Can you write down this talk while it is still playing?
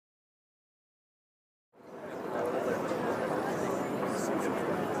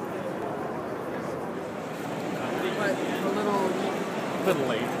A little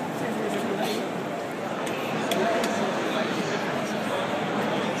late.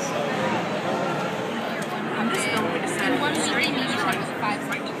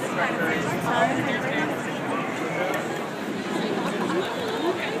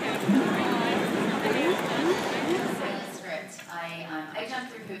 I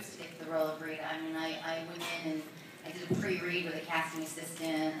jumped through hoops to get to the role of Rita. I mean, I went in and I did a pre-read with a casting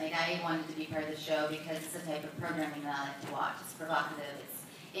assistant. Like, I wanted to be part of the show because it's the type of programming that I like to watch. It's provocative, it's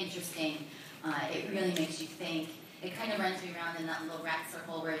interesting, it really makes you think. It kind of runs me around in that little rat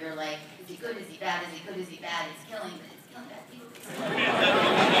circle where you're like, is he good, is he bad, is he good, is he bad? It's killing bad people.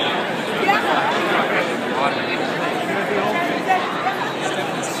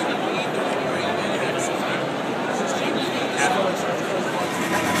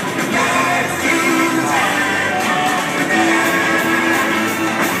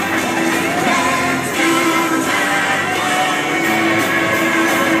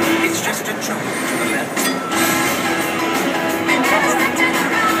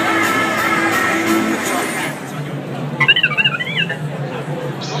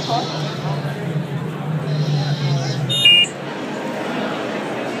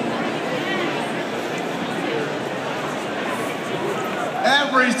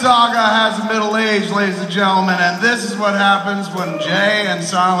 Every saga has a middle age, ladies and gentlemen, and this is what happens when Jay and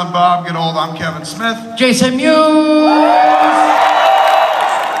Silent Bob get old. I'm Kevin Smith. Jason Mewes!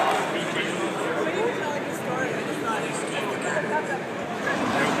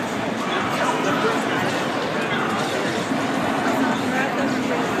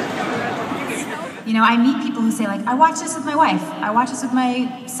 You know, I meet people who say, like, I watch this with my wife, I watch this with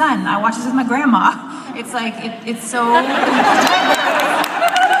my son, I watch this with my grandma. It's like, it's so...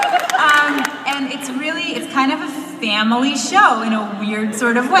 and it's kind of a family show in a weird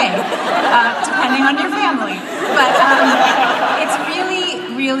sort of way, depending on your family. But it's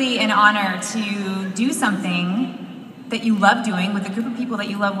really an honor to do something that you love doing with a group of people that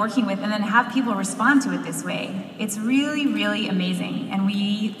you love working with, and then have people respond to it this way. It's really amazing, and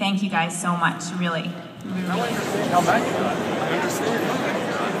we thank you guys so much, really. How interesting. How back you got. I understand.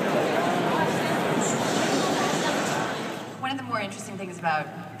 One of the more interesting things about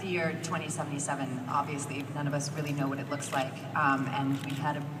the year 2077, obviously, none of us really know what it looks like, and we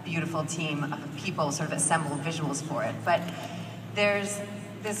had a beautiful team of people sort of assemble visuals for it, but there's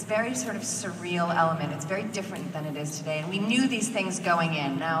this very sort of surreal element. It's very different than it is today, and we knew these things going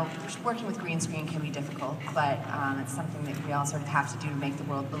in. Now, working with green screen can be difficult, but it's something that we all sort of have to do to make the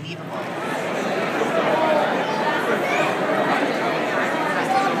world believable.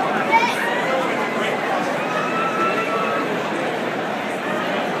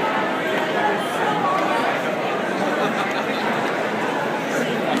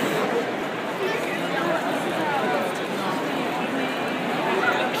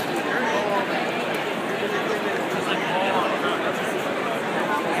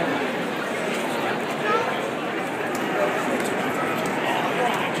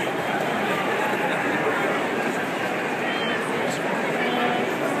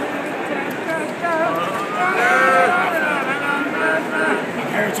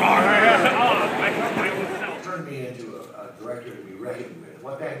 Turn me into a director to be reckoned with.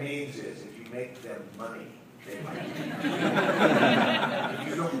 What that means is if you make them money, they like you. If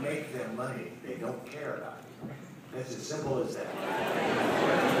you don't make them money, they don't care about you. It's as simple as that.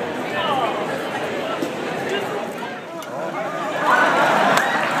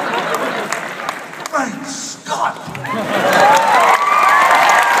 Great Scott!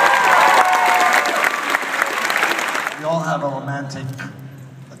 We all have a romantic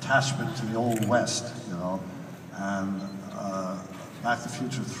attachment to the Old West, you know, and Back to the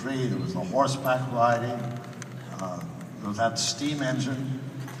Future 3, there was the horseback riding, there was that steam engine.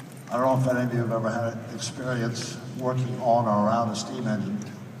 I don't know if any of you have ever had experience working on or around a steam engine,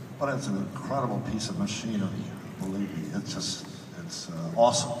 but it's an incredible piece of machinery, believe me. It's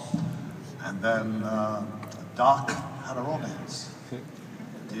awesome. And then Doc had a romance.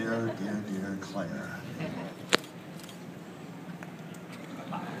 Dear Claire.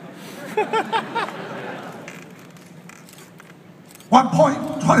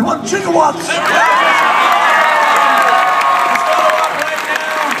 1.21 gigawatts! Let's go up right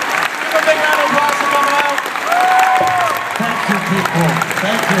now. Give a big round of applause for coming out. Thank you, people.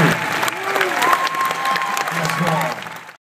 Thank you.